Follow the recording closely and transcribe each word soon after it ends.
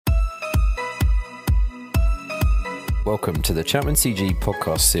Welcome to the Chapman CG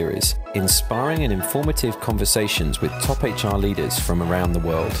podcast series, inspiring and informative conversations with top HR leaders from around the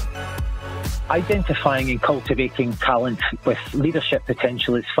world. Identifying and cultivating talent with leadership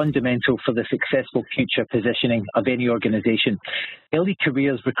potential is fundamental for the successful future positioning of any organisation. Early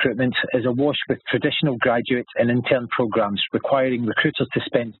careers recruitment is awash with traditional graduate and intern programmes requiring recruiters to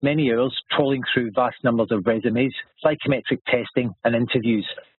spend many hours trawling through vast numbers of resumes, psychometric testing and interviews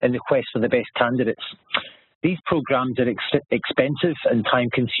in the quest for the best candidates. These programmes are expensive and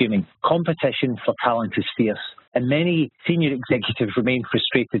time-consuming. Competition for talent is fierce, and many senior executives remain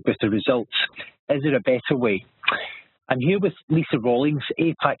frustrated with the results. Is there a better way? I'm here with Lisa Rawlings,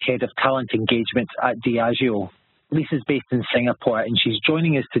 APAC Head of Talent Engagement at Diageo. Lisa's based in Singapore, and she's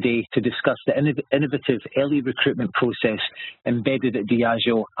joining us today to discuss the innovative early recruitment process embedded at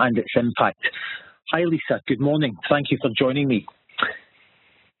Diageo and its impact. Hi, Lisa. Good morning. Thank you for joining me.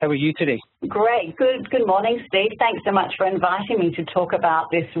 How are you today? Great. Good morning, Steve. Thanks so much for inviting me to talk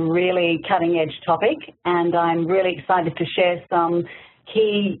about this really cutting-edge topic, and I'm really excited to share some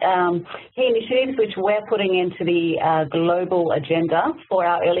key initiatives which we're putting into the global agenda for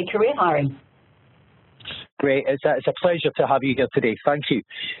our early career hiring. Great. It's a pleasure to have you here today. Thank you.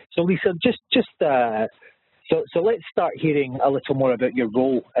 So, Lisa, so let's start hearing a little more about your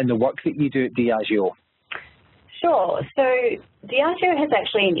role in the work that you do at Diageo. Sure. So Diageo has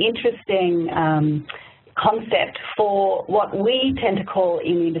actually an interesting concept for what we tend to call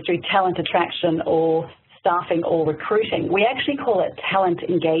in the industry talent attraction or staffing or recruiting. We actually call it talent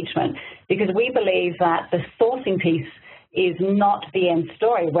engagement because we believe that the sourcing piece is not the end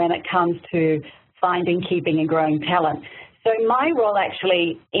story when it comes to finding, keeping and growing talent. So my role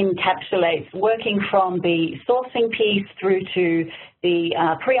actually encapsulates working from the sourcing piece through to the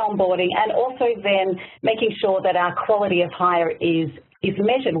pre-onboarding and also then making sure that our quality of hire is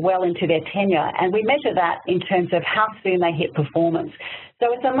measured well into their tenure. And we measure that in terms of how soon they hit performance.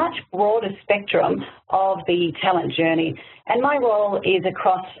 So it's a much broader spectrum of the talent journey. And my role is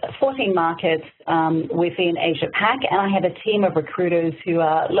across 14 markets within Asia-Pac, and I have a team of recruiters who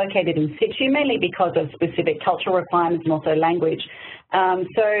are located in situ, mainly because of specific cultural requirements and also language.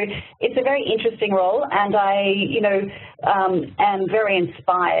 So it's a very interesting role, and I, am very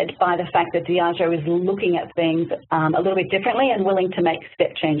inspired by the fact that Diageo is looking at things a little bit differently and willing to make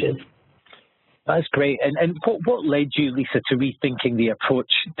step changes. That's great. And what led you, Lisa, to rethinking the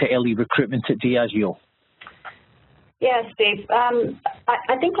approach to early recruitment at Diageo? Yeah, Steve.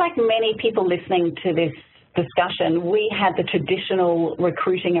 I think like many people listening to this discussion, we had the traditional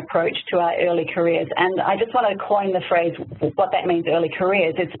recruiting approach to our early careers. And I just want to coin the phrase, what that means, early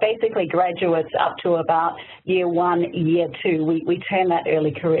careers. It's basically graduates up to about year one, year two. We term that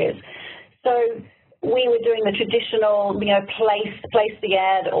early careers. So we were doing the traditional, place the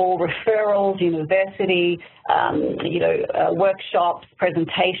ad or referrals, university, workshops,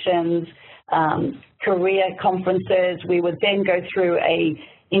 presentations, career conferences. We would then go through a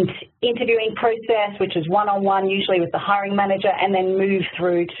interviewing process, which is one-on-one, usually with the hiring manager, and then move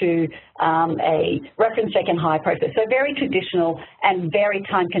through to a reference check and hire process. So very traditional and very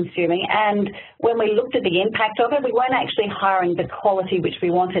time-consuming. And when we looked at the impact of it, we weren't actually hiring the quality which we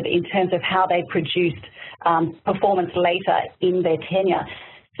wanted in terms of how they produced performance later in their tenure.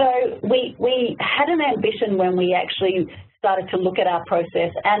 So we had an ambition when we actually started to look at our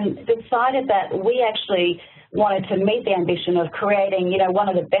process and decided that we actually wanted to meet the ambition of creating, one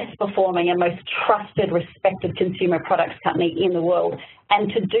of the best performing and most trusted, respected consumer products company in the world. And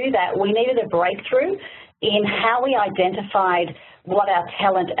to do that, we needed a breakthrough in how we identified what our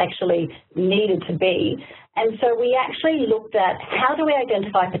talent actually needed to be. And so we actually looked at how do we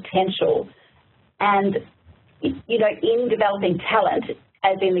identify potential and, in developing talent,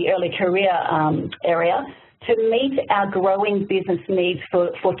 as in the early career area, to meet our growing business needs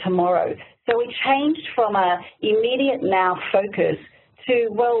for tomorrow. So we changed from a immediate now focus to,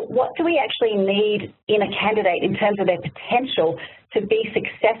 well, what do we actually need in a candidate in terms of their potential to be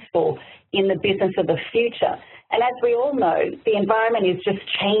successful in the business of the future? And as we all know, the environment is just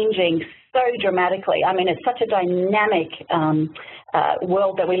changing so dramatically. I mean, it's such a dynamic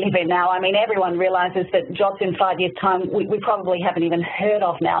world that we live in now. I mean, everyone realizes that jobs in 5 years' time we probably haven't even heard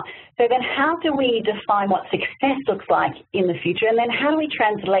of now. So then how do we define what success looks like in the future? And then how do we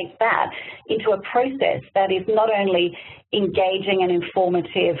translate that into a process that is not only engaging and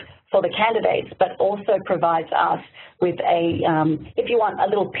informative for the candidates, but also provides us with a, if you want, a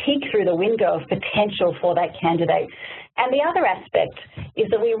little peek through the window of potential for that candidate. And the other aspect is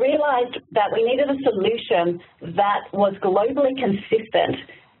that we realized that we needed a solution that was globally consistent,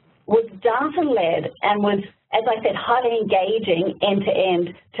 was data-led, and was, as I said, highly engaging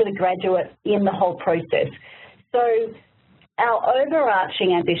end-to-end to the graduate in the whole process. So our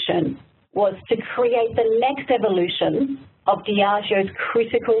overarching ambition was to create the next evolution of Diageo's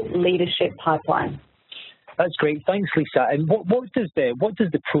critical leadership pipeline. That's great. Thanks, Lisa. And what does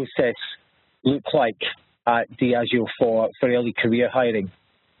the process look like at Diageo for early career hiring?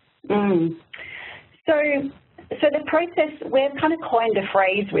 So the process, we've kind of coined a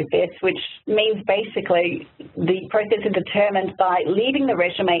phrase with this, which means basically the process is determined by leaving the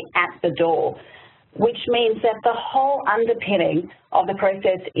resume at the door, which means that the whole underpinning of the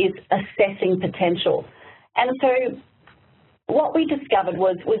process is assessing potential. And so what we discovered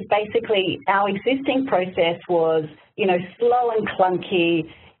was basically our existing process was, slow and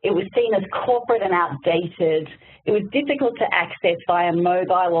clunky. It was seen as corporate and outdated. It was difficult to access via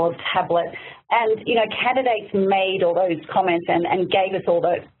mobile or tablet. And, candidates made all those comments and gave us all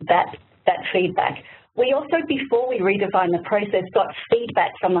that feedback. We also, before we redefined the process, got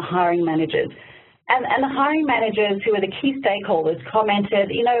feedback from the hiring managers. And the hiring managers, who are the key stakeholders,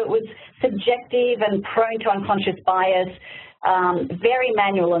 commented, it was subjective and prone to unconscious bias, very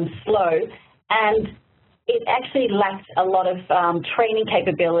manual and slow, and it actually lacked a lot of training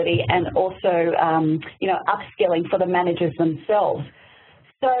capability and also, upskilling for the managers themselves.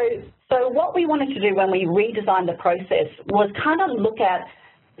 So what we wanted to do when we redesigned the process was kind of look at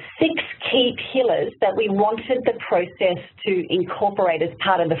 6 key pillars that we wanted the process to incorporate as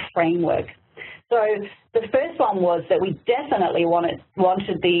part of the framework. So the first one was that we definitely wanted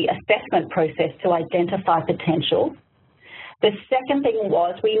the assessment process to identify potential. The second thing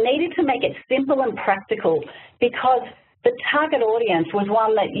was we needed to make it simple and practical, because the target audience was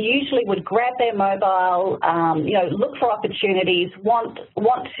one that usually would grab their mobile, look for opportunities, want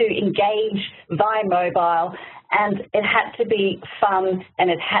to engage via mobile, and it had to be fun and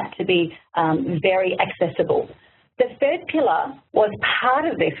it had to be very accessible. The third pillar was part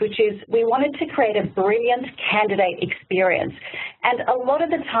of this, which is we wanted to create a brilliant candidate experience. And a lot of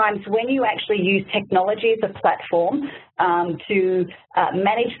the times when you actually use technology as a platform to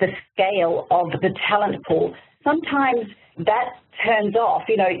manage the scale of the talent pool, sometimes that turns off.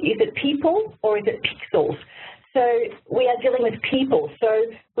 Is it people or is it pixels? So we are dealing with people. So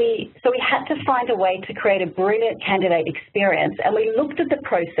we had to find a way to create a brilliant candidate experience, and we looked at the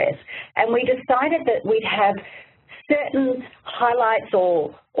process and we decided that we'd have certain highlights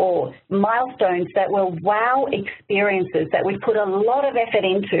or milestones that were wow experiences that we put a lot of effort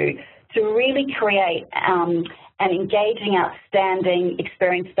into to really create an engaging, outstanding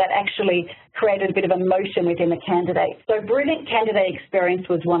experience that actually created a bit of emotion within the candidate. So brilliant candidate experience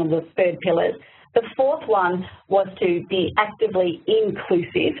was one of the third pillars. The fourth one was to be actively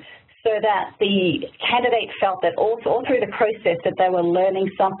inclusive, so that the candidate felt that all through the process that they were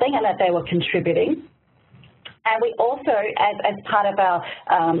learning something and that they were contributing. And we also, as part of our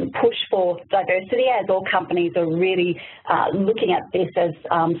push for diversity, as all companies are really looking at this as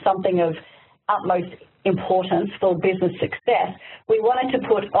something of utmost importance for business success, we wanted to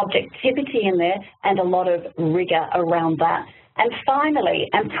put objectivity in there and a lot of rigor around that. And finally,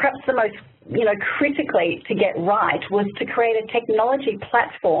 and perhaps the most, critically to get right, was to create a technology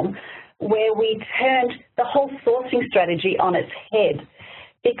platform where we turned the whole sourcing strategy on its head,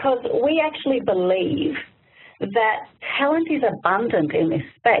 because we actually believe that talent is abundant in this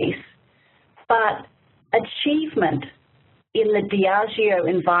space, but achievement in the Diageo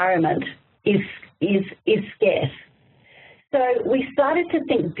environment is scarce. So we started to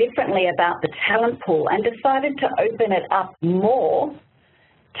think differently about the talent pool and decided to open it up more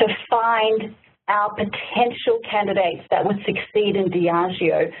to find our potential candidates that would succeed in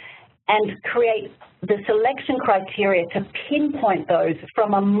Diageo and create the selection criteria to pinpoint those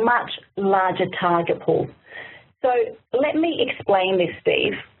from a much larger target pool. So let me explain this,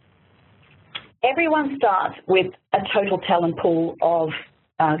 Steve. Everyone starts with a total talent pool of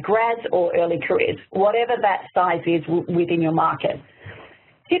grads or early careers, whatever that size is within your market.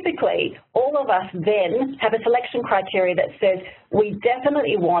 Typically, all of us then have a selection criteria that says we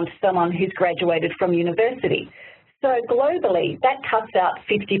definitely want someone who's graduated from university. So globally, that cuts out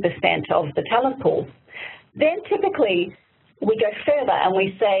 50% of the talent pool. Then typically, we go further and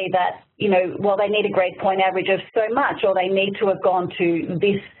we say that, well, they need a grade point average of so much, or they need to have gone to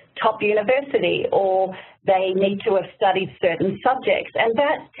this top university, or they need to have studied certain subjects. And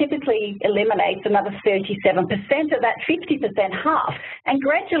that typically eliminates another 37% of that 50% half. And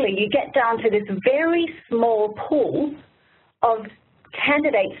gradually you get down to this very small pool of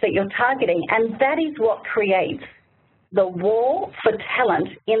candidates that you're targeting, and that is what creates the war for talent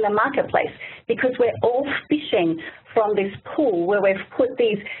in the marketplace, because we're all fishing from this pool where we've put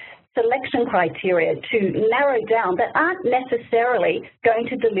these selection criteria to narrow down that aren't necessarily going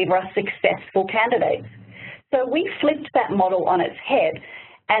to deliver us successful candidates. So we flipped that model on its head,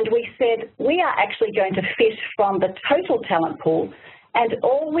 and we said we are actually going to fish from the total talent pool, and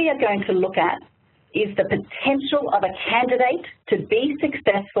all we are going to look at is the potential of a candidate to be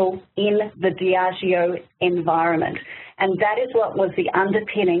successful in the Diageo environment. And that is what was the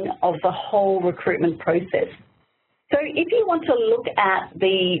underpinning of the whole recruitment process. So if you want to look at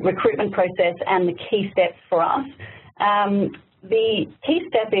the recruitment process and the key steps for us, the key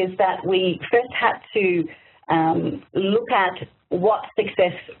step is that we first had to look at what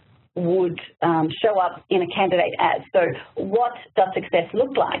success would show up in a candidate ad. So what does success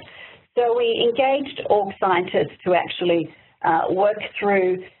look like? So we engaged org scientists to actually work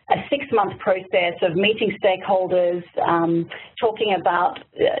through a 6-month process of meeting stakeholders, talking about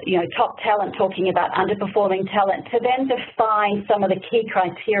top talent, talking about underperforming talent, to then define some of the key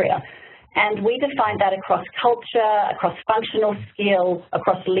criteria. And we defined that across culture, across functional skill,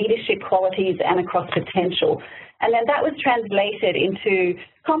 across leadership qualities, and across potential. And then that was translated into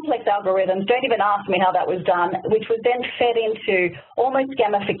complex algorithms, don't even ask me how that was done, which was then fed into almost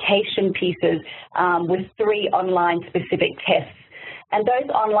gamification pieces with 3 online specific tests. And those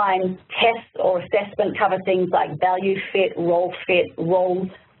online tests or assessment cover things like value fit,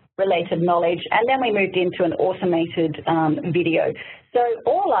 role-related knowledge, and then we moved into an automated video. So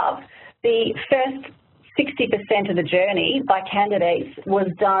all up, the first 60% of the journey by candidates was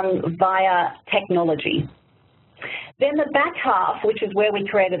done via technology. Then the back half, which is where we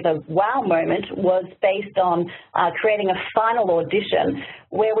created the wow moment, was based on creating a final audition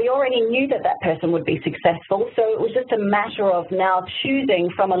where we already knew that that person would be successful. So it was just a matter of now choosing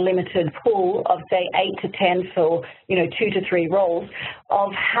from a limited pool of, say, 8 to 10 for, 2 to 3 roles,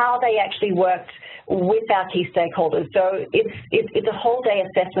 of how they actually worked with our key stakeholders. So it's a whole day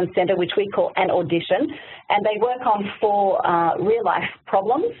assessment center, which we call an audition, and they work on 4 real-life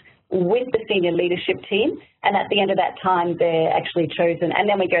problems with the senior leadership team, and at the end of that time, they're actually chosen, and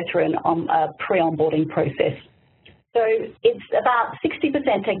then we go through a pre-onboarding process. So it's about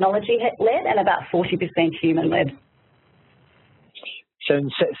 60% technology-led and about 40% human-led.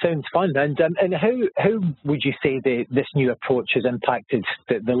 Sounds fun. And how would you say this new approach has impacted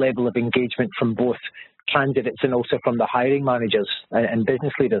the level of engagement from both candidates and also from the hiring managers and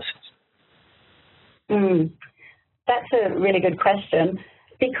business leaders? That's a really good question,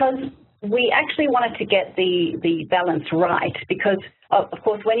 because we actually wanted to get the balance right, because of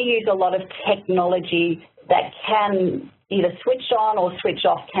course when you use a lot of technology that can either switch on or switch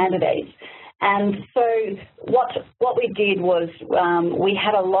off candidates. And so what we did was we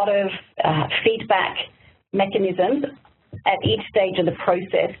had a lot of feedback mechanisms at each stage of the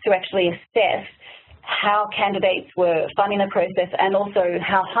process to actually assess how candidates were finding the process and also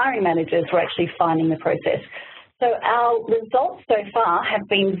how hiring managers were actually finding the process. So our results so far have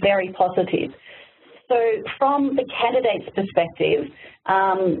been very positive. So from the candidate's perspective,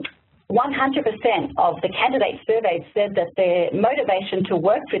 100% of the candidates surveyed said that their motivation to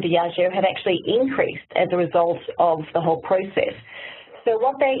work for Diageo had actually increased as a result of the whole process. So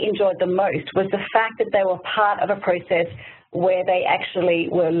what they enjoyed the most was the fact that they were part of a process where they actually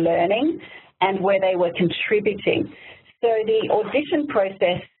were learning and where they were contributing. So the audition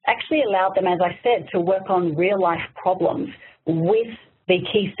process actually allowed them, as I said, to work on real-life problems with the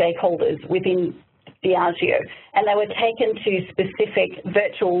key stakeholders within Diageo. And they were taken to specific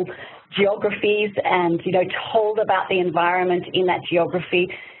virtual geographies and, told about the environment in that geography,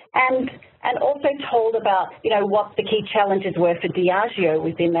 and also told about, what the key challenges were for Diageo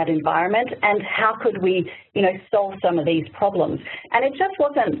within that environment and how could we, solve some of these problems. And it just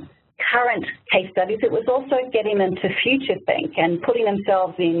wasn't current case studies, it was also getting them to future think and putting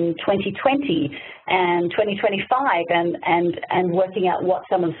themselves in 2020 and 2025 and working out what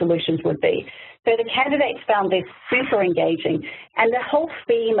some of the solutions would be. So the candidates found this super engaging, and the whole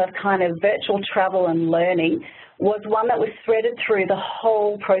theme of kind of virtual travel and learning was one that was threaded through the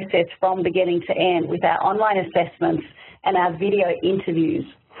whole process from beginning to end with our online assessments and our video interviews.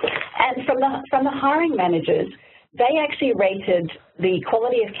 And from the hiring managers, they actually rated the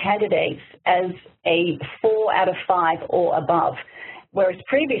quality of candidates as a 4 out of 5 or above, whereas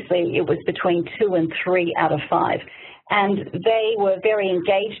previously it was between 2 and 3 out of 5. And they were very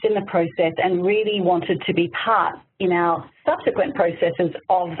engaged in the process and really wanted to be part in our subsequent processes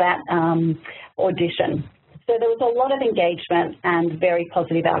of that audition. So there was a lot of engagement and very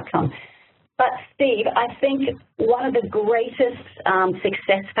positive outcome. But Steve, I think one of the greatest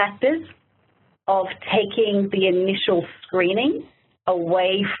success factors of taking the initial screening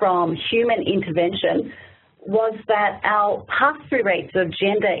away from human intervention was that our pass-through rates of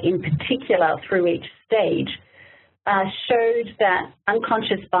gender in particular through each stage showed that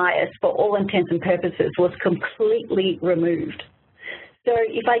unconscious bias, for all intents and purposes, was completely removed. So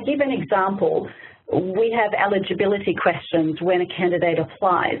if I give an example, we have eligibility questions when a candidate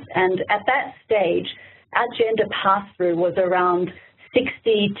applies, and at that stage, our gender pass-through was around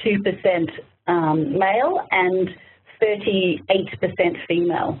 62% male and 38%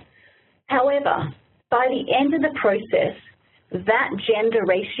 female. However, by the end of the process, that gender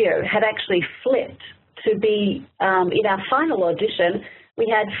ratio had actually flipped to be, in our final audition, we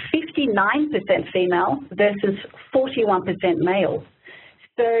had 59% female versus 41% male.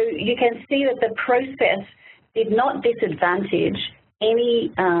 So you can see that the process did not disadvantage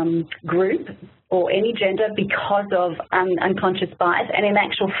any group or any gender because of unconscious bias, and in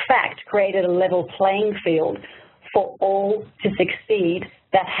actual fact created a level playing field for all to succeed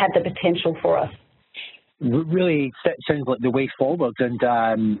that had the potential for us. Really sounds like the way forward, and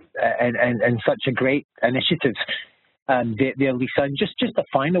such a great initiative there, Lisa. And just a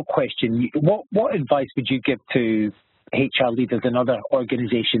final question: what advice would you give to HR leaders in other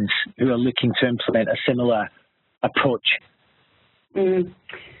organisations who are looking to implement a similar approach?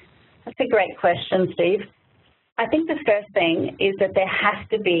 That's a great question, Steve. I think the first thing is that there has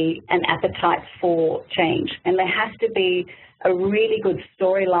to be an appetite for change, and there has to be a really good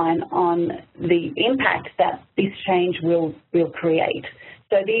storyline on the impact that this change will create.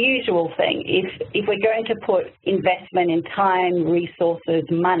 So the usual thing, if we're going to put investment in time, resources,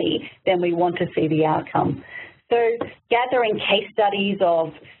 money, then we want to see the outcome. So gathering case studies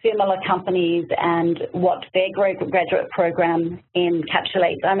of similar companies and what their graduate program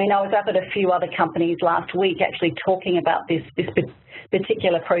encapsulates. I mean, I was up at a few other companies last week actually talking about this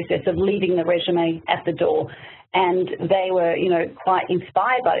particular process of leaving the resume at the door. And they were, quite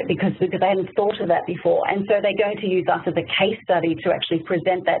inspired by it because they hadn't thought of that before. And so they're going to use us as a case study to actually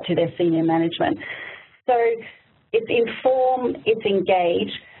present that to their senior management. So it's inform, it's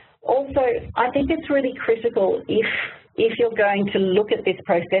engage. Also, I think it's really critical if you're going to look at this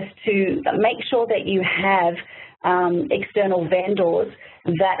process to make sure that you have external vendors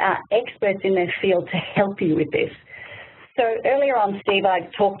that are experts in their field to help you with this. So earlier on, Steve, I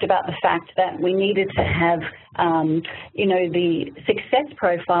talked about the fact that we needed to have, the success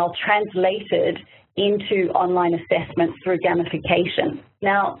profile translated into online assessments through gamification.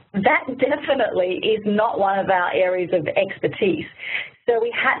 Now, that definitely is not one of our areas of expertise. So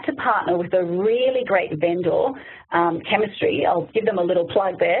we had to partner with a really great vendor, Chemistry, I'll give them a little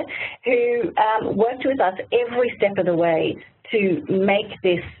plug there, who worked with us every step of the way to make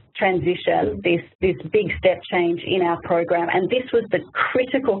this transition, this big step change in our program. And this was the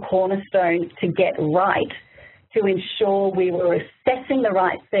critical cornerstone to get right, to ensure we were assessing the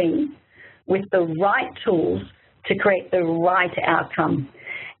right thing with the right tools to create the right outcome.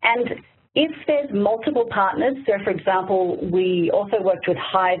 And if there's multiple partners, so for example, we also worked with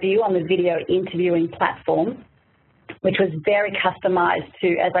HireVue on the video interviewing platform, which was very customized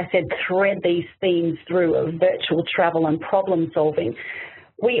to, as I said, thread these themes through of virtual travel and problem solving.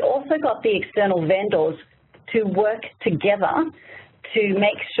 We also got the external vendors to work together to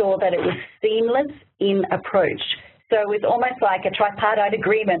make sure that it was seamless in approach. So it was almost like a tripartite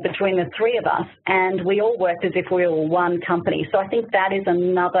agreement between the three of us, and we all worked as if we were one company. So I think that is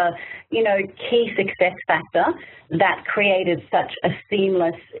another, key success factor that created such a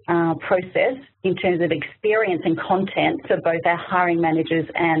seamless process in terms of experience and content for both our hiring managers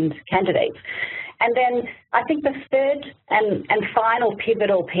and candidates. And then I think the third and final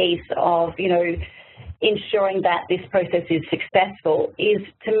pivotal piece of, ensuring that this process is successful is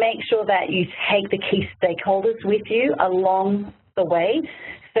to make sure that you take the key stakeholders with you along the way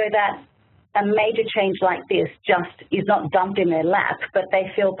so that a major change like this just is not dumped in their lap, but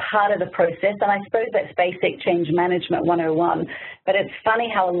they feel part of the process. And I suppose that's basic change management 101, but it's funny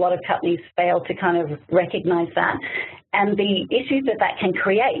how a lot of companies fail to kind of recognize that. And the issues that can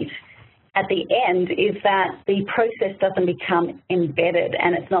create at the end is that the process doesn't become embedded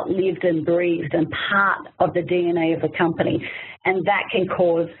and it's not lived and breathed and part of the DNA of the company. And that can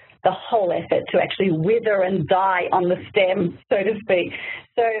cause the whole effort to actually wither and die on the stem, so to speak.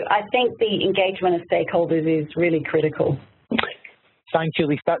 So I think the engagement of stakeholders is really critical. Thank you,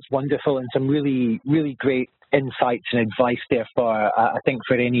 Lisa. That's wonderful, and some really, really great insights and advice there for, I think,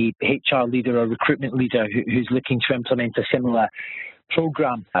 for any HR leader or recruitment leader who's looking to implement a similar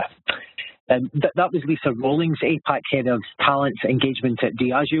program. That was Lisa Rawlings, APAC Head of Talent Engagement at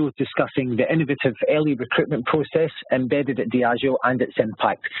Diageo, discussing the innovative early recruitment process embedded at Diageo and its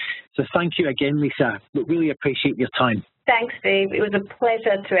impact. So thank you again, Lisa. We really appreciate your time. Thanks, Steve. It was a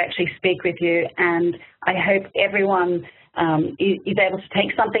pleasure to actually speak with you, and I hope everyone is able to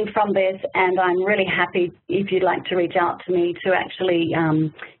take something from this, and I'm really happy if you'd like to reach out to me to actually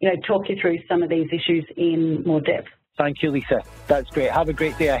talk you through some of these issues in more depth. Thank you, Lisa. That's great. Have a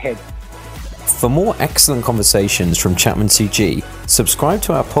great day ahead. For more excellent conversations from Chapman CG, subscribe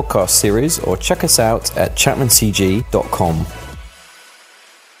to our podcast series or check us out at chapmancg.com.